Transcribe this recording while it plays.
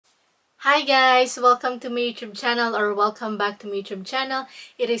Hi guys, welcome to my YouTube channel, or welcome back to my YouTube channel.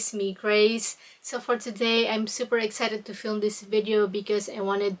 It is me, Grace. So for today, I'm super excited to film this video because I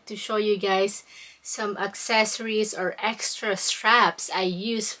wanted to show you guys some accessories or extra straps I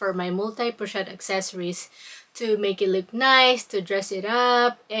use for my multi-pochette accessories to make it look nice, to dress it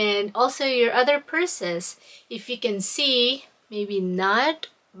up, and also your other purses. If you can see, maybe not,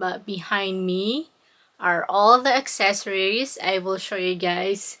 but behind me are all the accessories. I will show you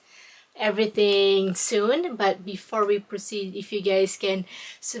guys everything soon, but before we proceed, if you guys can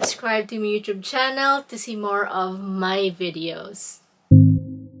subscribe to my YouTube channel to see more of my videos.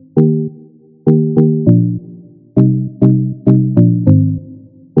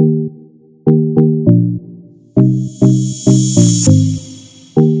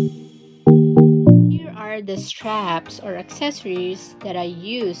 Here are the straps or accessories that I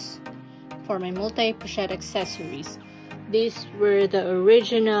use for my multi-pochette accessories. These were the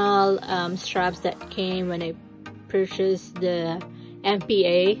original straps that came when I purchased the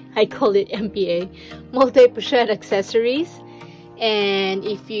MPA. I call it MPA, Multi Pochette Accessories. And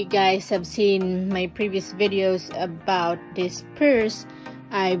if you guys have seen my previous videos about this purse,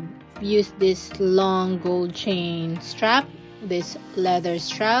 I've used this long gold chain strap, this leather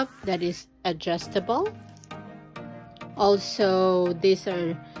strap that is adjustable. Also, these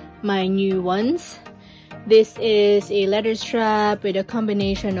are my new ones. This is a leather strap with a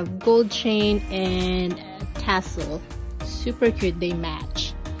combination of gold chain and a tassel. Super cute, they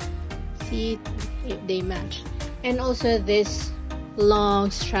match. See, they match. And also this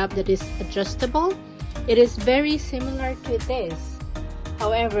long strap that is adjustable. It is very similar to this.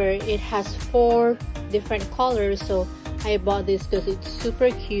 However, it has 4 different colors, so I bought this because it's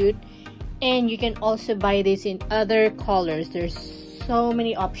super cute. And you can also buy this in other colors. There's so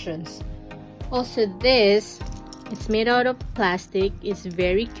many options. Also, this, it's made out of plastic. It's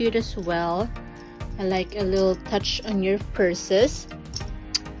very cute as well. I like a little touch on your purses.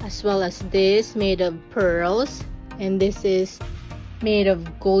 As well as this, made of pearls. And this is made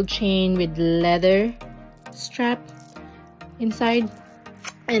of gold chain with leather strap inside.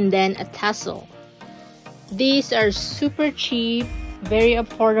 And then a tassel. These are super cheap, very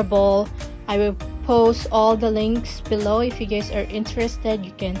affordable. I will post all the links below. If you guys are interested,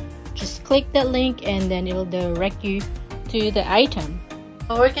 you can just click that link and then it'll direct you to the item.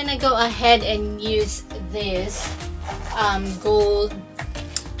 We're gonna go ahead and use this gold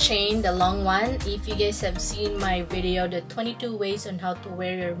chain, the long one. If you guys have seen my video, the 22 ways on how to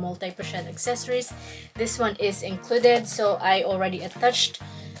wear your multi-pochette accessories, this one is included. So I already attached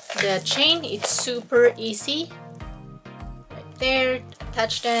the chain. It's super easy. Right there,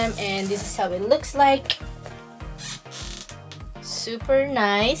 attach them, and this is how it looks like. Super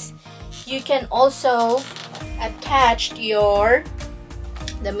nice. You can also attach the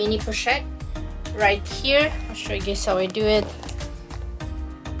mini pochette right here. I'll show you guys how I do it.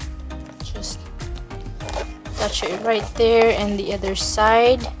 Just attach it right there and the other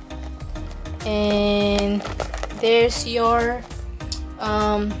side, and there's your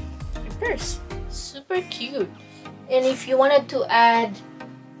purse. Super cute. And if you wanted to add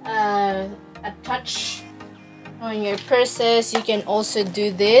a touch on your purses, you can also do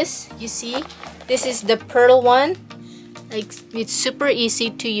this. You see, this is the pearl one. Like, it's super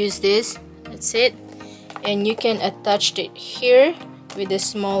easy to use this. That's it. And you can attach it here with the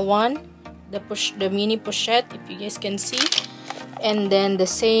small one, the mini pochette, if you guys can see. And then the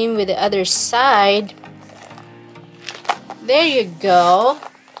same with the other side. There you go.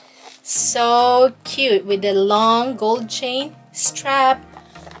 So cute, with the long gold chain strap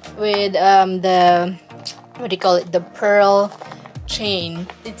with the, what do you call it, the pearl chain.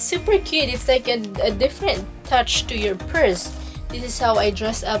 It's super cute. It's like a different touch to your purse. This is how I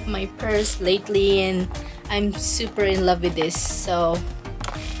dress up my purse lately, and I'm super in love with this. So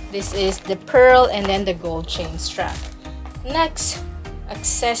this is the pearl and then the gold chain strap. Next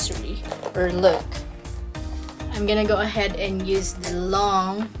accessory or look, I'm gonna go ahead and use the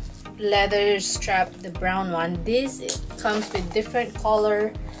long leather strap, the brown one. This comes with different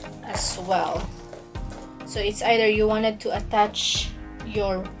color as well. So it's either you wanted to attach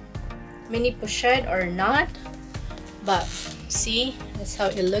your mini pochette or not. But see, that's how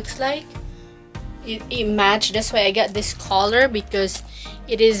it looks like. It matched. That's why I got this collar, because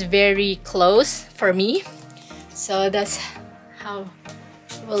it is very close for me. So that's how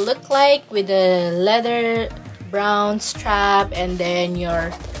it will look like, with the leather brown strap and then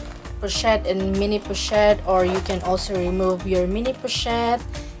your pochette and mini pochette. Or you can also remove your mini pochette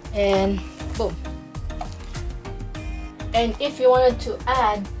and boom. And if you wanted to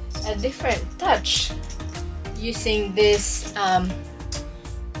add a different touch using this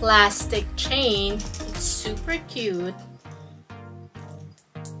plastic chain. It's super cute.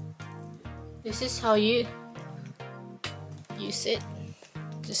 This is how you use it.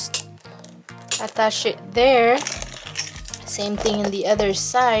 Just attach it there. Same thing on the other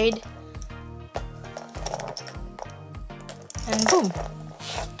side. And boom.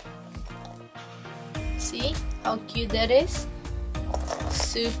 See how cute that is?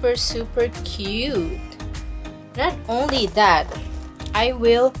 Super, super cute. Not only that, I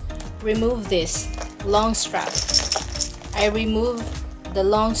will remove this long strap. I remove the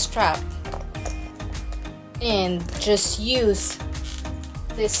long strap and just use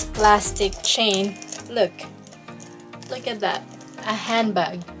this plastic chain. Look at that, a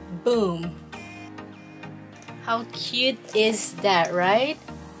handbag. Boom. How cute is that, right?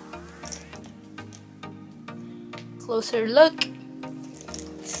 Closer look.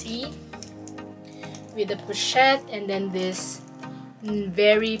 See, with the pochette and then this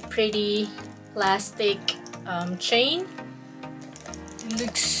very pretty plastic chain. It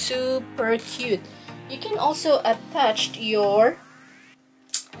looks super cute. You can also attach your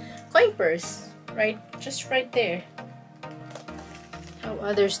coin purse, right? Just right there. How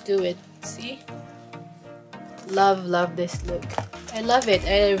others do it. See? Love this look. I love it.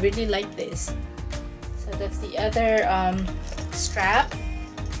 I really like this. So that's the other strap.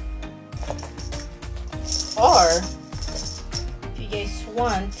 Or if you guys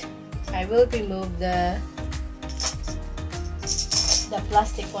want, I will remove the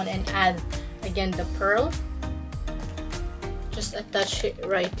plastic one and add again the pearl. Just attach it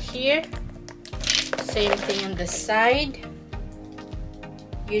right here. Same thing on the side.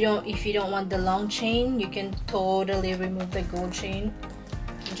 If you don't want the long chain, you can totally remove the gold chain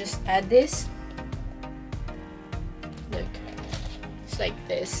and just add this. Look, it's like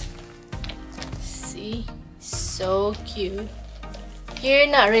this. See, so cute. Here,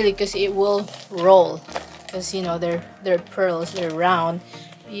 not really, because it will roll. Because you know they're pearls, they're round.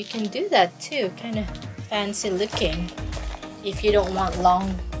 But you can do that too, kind of fancy looking. If you don't want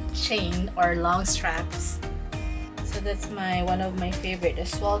long chain or long straps. So that's one of my favorite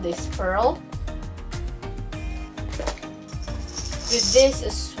as well, this pearl. With this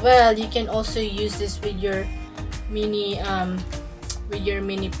as well, you can also use this with your mini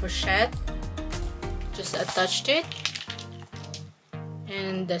pochette. Just attached it.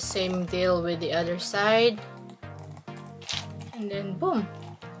 And the same deal with the other side. And then boom.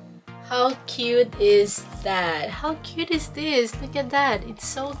 How cute is that? How cute is this? Look at that. It's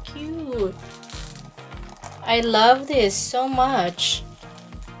so cute. I love this so much.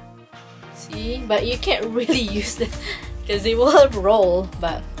 See? But you can't really use it because it will roll.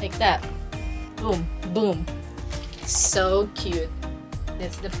 But like that. Boom. Boom. So cute.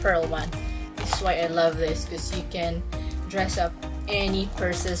 That's the pearl one. This is why I love this, because you can dress up any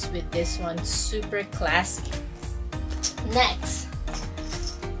purses with this one. Super classy. Next,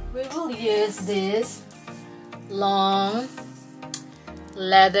 we will use this long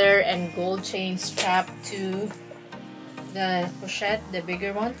leather and gold chain strap to the pochette, the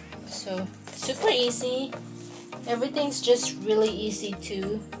bigger one. So super easy. Everything's just really easy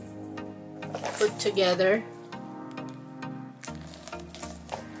to put together.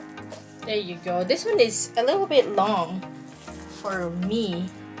 There you go. This one is a little bit long for me.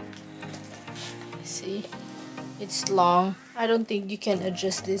 See, it's long. I don't think you can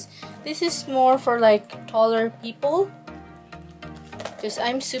adjust this. This is more for like taller people, because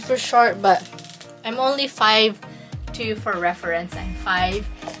I'm super short, but I'm only 5'2" for reference. I'm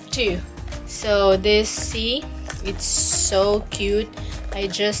 5'2". So this, see, it's so cute. I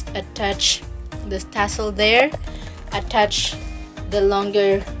just attach this tassel there, attach the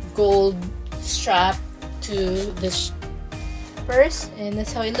longer gold strap to the purse, and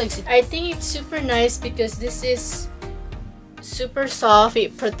that's how it looks. I think it's super nice because this is super soft.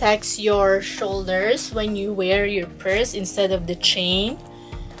 It protects your shoulders when you wear your purse instead of the chain.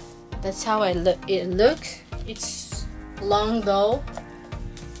 That's how it looks. It's long though,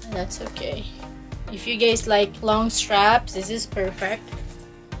 that's okay. If you guys like long straps, this is perfect.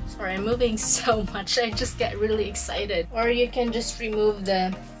 Sorry, I'm moving so much, I just get really excited. Or you can just remove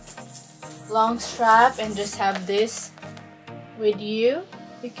the long strap and just have this with you.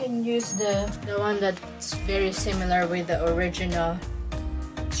 You can use the one that's very similar with the original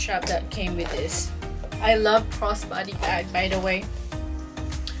strap that came with this. I love crossbody bag, by the way.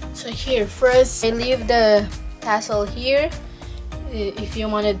 So here, first I leave the tassel here. If you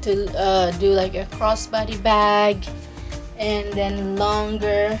wanted to do like a crossbody bag, and then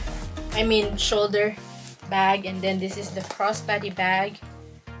longer, shoulder bag, and then this is the crossbody bag.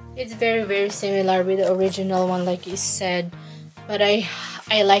 It's very similar with the original one, like you said, but I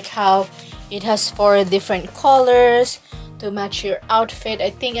like how it has 4 different colors to match your outfit. I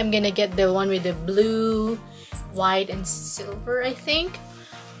think I'm gonna get the one with the blue, white, and silver, I think.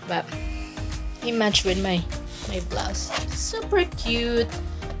 But it matched with my blouse. Super cute.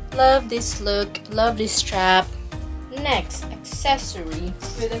 Love this look. Love this strap. Next accessory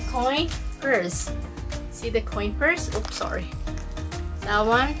with a coin purse. See the coin purse? Oops, sorry. That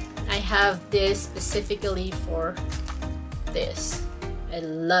one, I have this specifically for this. I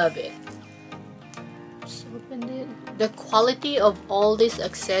love it. Just opened it. The quality of all these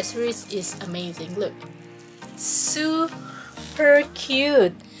accessories is amazing. Look, super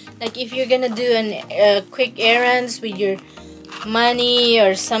cute. Like if you're gonna do an quick errands with your money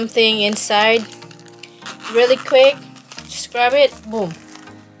or something inside, really quick, just grab it, boom.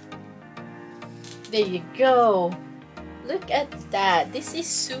 There you go. Look at that. This is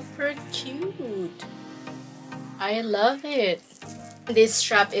super cute. I love it. This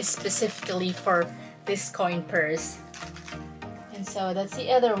strap is specifically for this coin purse. And so that's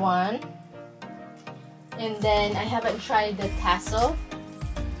the other one. And then I haven't tried the tassel.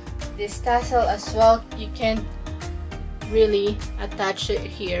 This tassel as well, you can really attach it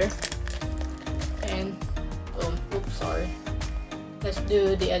here. And boom. Oops, sorry. Let's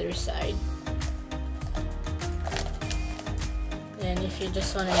do the other side. And if you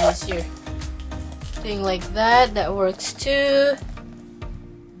just want to use your thing like that, that works too.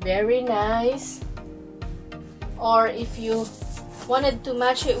 Very nice. Or if you wanted to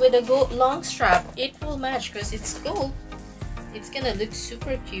match it with a gold long strap, it will match because it's gold. It's gonna look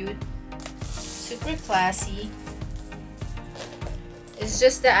super cute, super classy. It's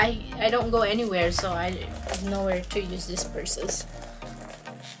just that I don't go anywhere, so I have nowhere to use these purses.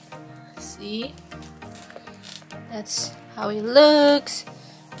 See? That's how it looks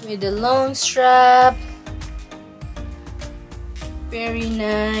with the long strap. Very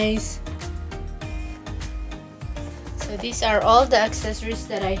nice. So these are all the accessories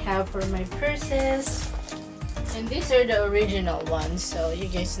that I have for my purses, and these are the original ones, so you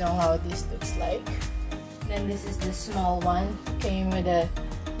guys know how this looks like. Then this is the small one, came with a,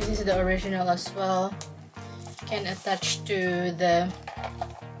 this is the original as well. Can attach to the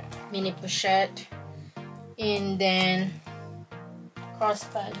mini pochette. And then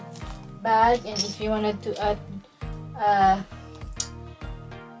crossbody bag, and if you wanted to add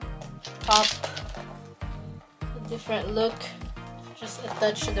pop a different look, just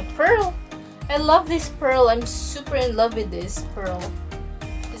attach to the pearl. I love this pearl. I'm super in love with this pearl.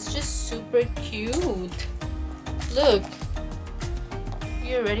 It's just super cute. Look,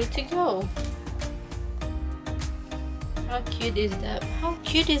 you're ready to go. How cute is that? How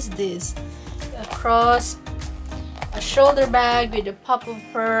cute is this? Across a shoulder bag with a pop of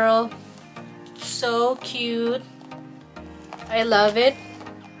pearl. So cute. I love it.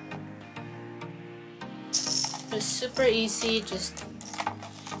 It's super easy. Just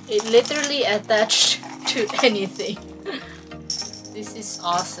it literally attached to anything. This is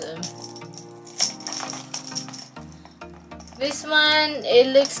awesome. This one,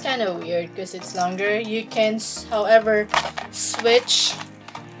 it looks kind of weird because it's longer. You can, however, switch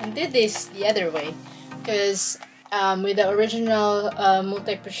and did this the other way, because with the original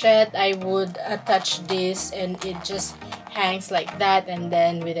multi pochette, I would attach this and it just hangs like that, and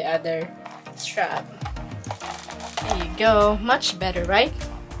then with the other strap. There you go. Much better, right?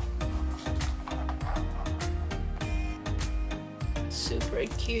 Super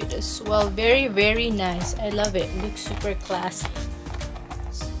cute as well. Very, very nice. I love it. Looks super classy.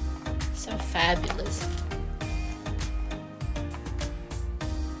 So fabulous.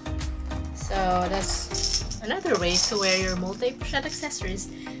 So that's another way to wear your multi pochette accessories.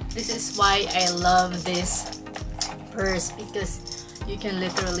 This is why I love this purse, because you can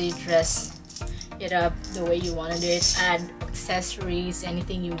literally dress it up the way you want to do it, add accessories,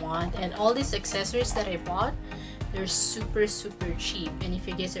 anything you want. And all these accessories that I bought, they're super cheap. And if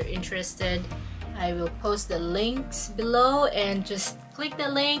you guys are interested, I will post the links below, and just click the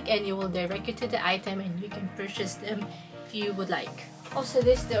link and it will direct you to the item and you can purchase them if you would like. Also,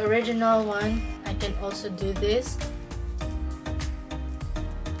 this is the original one. I can also do this.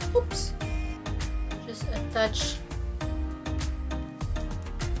 Oops. Just attach.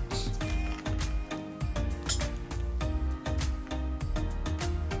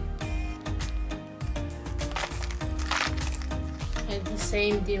 And the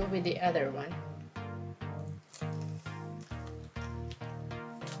same deal with the other one.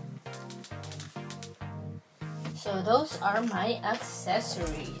 So those are my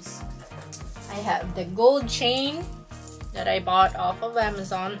accessories. I have the gold chain that I bought off of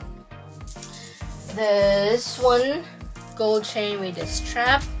Amazon. This one gold chain with a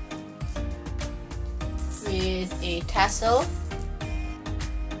strap with a tassel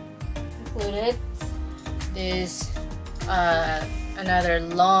included. This another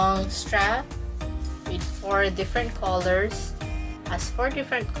long strap with 4 different colors. Has 4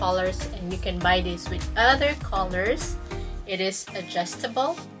 different colors, and you can buy this with other colors. It is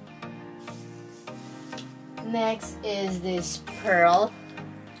adjustable. Next is this pearl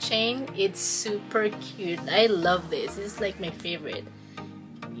chain. It's super cute. I love this. It's like my favorite.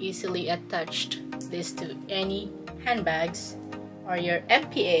 Easily attached this to any handbags or your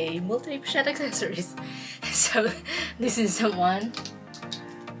MPA, Multi Pochette Accessories. So this is the one.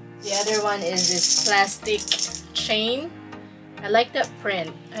 The other one is this plastic chain. I like that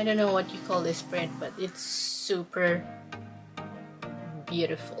print. I don't know what you call this print, but it's super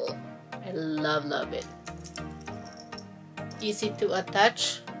beautiful. I love it. Easy to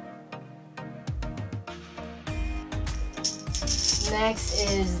attach. Next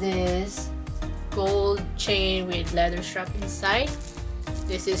is this gold chain with leather strap inside.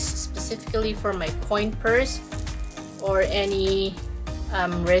 This is specifically for my coin purse or any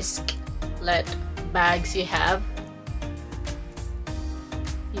wristlet bags you have.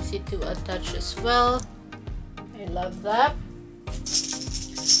 Easy to attach as well. I love that.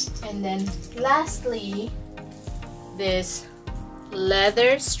 And then lastly, this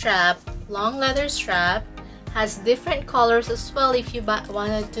leather strap, long leather strap, has different colors as well if you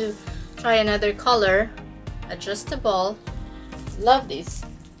wanted to try another color. Adjustable. Love this.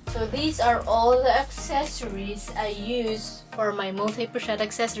 So these are all the accessories I use for my Multi Pochette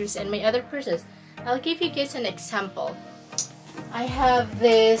accessories and my other purses. I'll give you guys an example. I have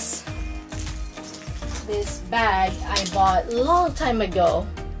this bag I bought a long time ago.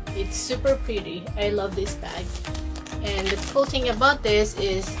 It's super pretty. I love this bag. And the cool thing about this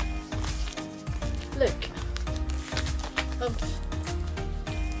is, look,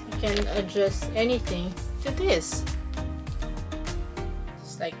 you can adjust anything to this.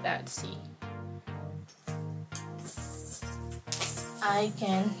 Just like that, see? I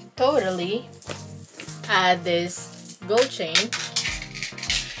can totally add this gold chain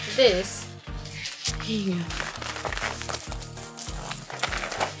to this. Here you go.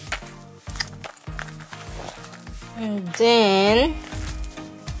 And then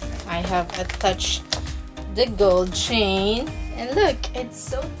I have attached the gold chain, and look, it's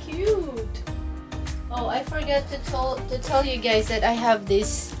so cute. Oh, I forgot to tell you guys that I have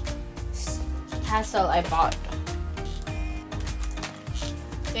this tassel I bought.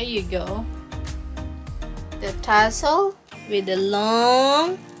 There you go. The tassel with the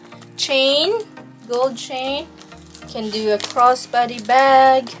long chain, gold chain. You can do a crossbody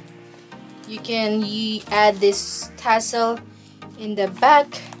bag. You can add this tassel in the back,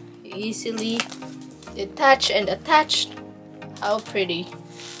 easily detach and attached. How pretty.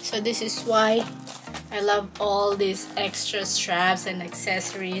 So this is why I love all these extra straps and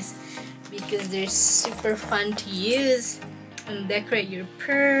accessories, because they're super fun to use and decorate your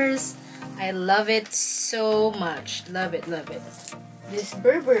purse. I love it so much. Love it, love it. This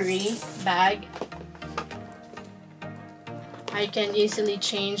Burberry bag, I can easily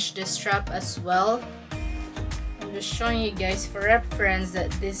change the strap as well. I'm just showing you guys for reference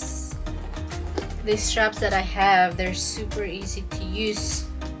that these straps that I have, they're super easy to use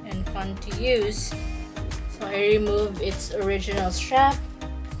and fun to use. So I remove its original strap.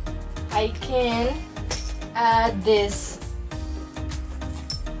 I can add this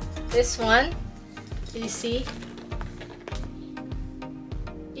one. You see?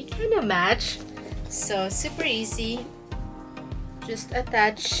 It kind of match. So super easy. Just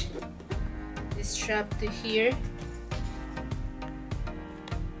attach this strap to here.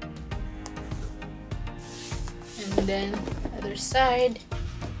 And then other side.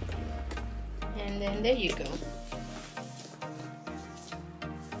 And then there you go.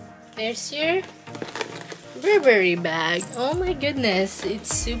 There's your Burberry bag. Oh my goodness,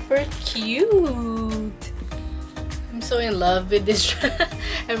 it's super cute. I'm so in love with this.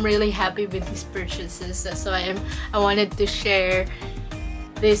 I'm really happy with these purchases. That's why I wanted to share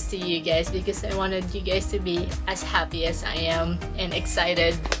this to you guys, because I wanted you guys to be as happy as I am and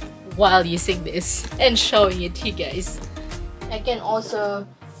excited while using this and showing it to you guys. I can also,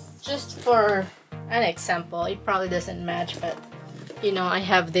 just for an example, it probably doesn't match, but you know, I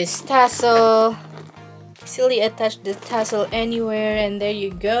have this tassel. Easily attach the tassel anywhere, and there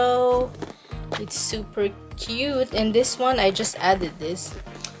you go. It's super cute. And this one, I just added this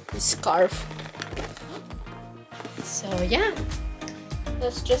scarf. So yeah,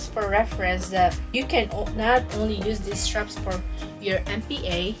 that's just for reference that you can not only use these straps for your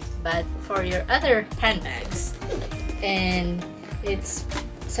MPA, but for your other handbags. and it's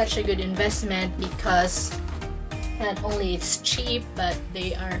such a good investment because not only it's cheap, but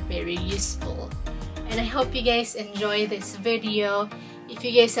they are very useful. And I hope you guys enjoy this video. If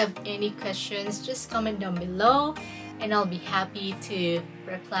you guys have any questions, just comment down below and I'll be happy to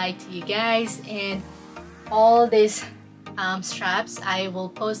reply to you guys. And all these straps, I will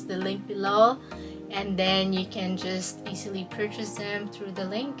post the link below, and then you can just easily purchase them through the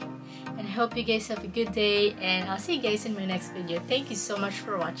link. And I hope you guys have a good day, and I'll see you guys in my next video. Thank you so much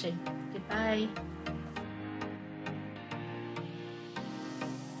for watching. Goodbye.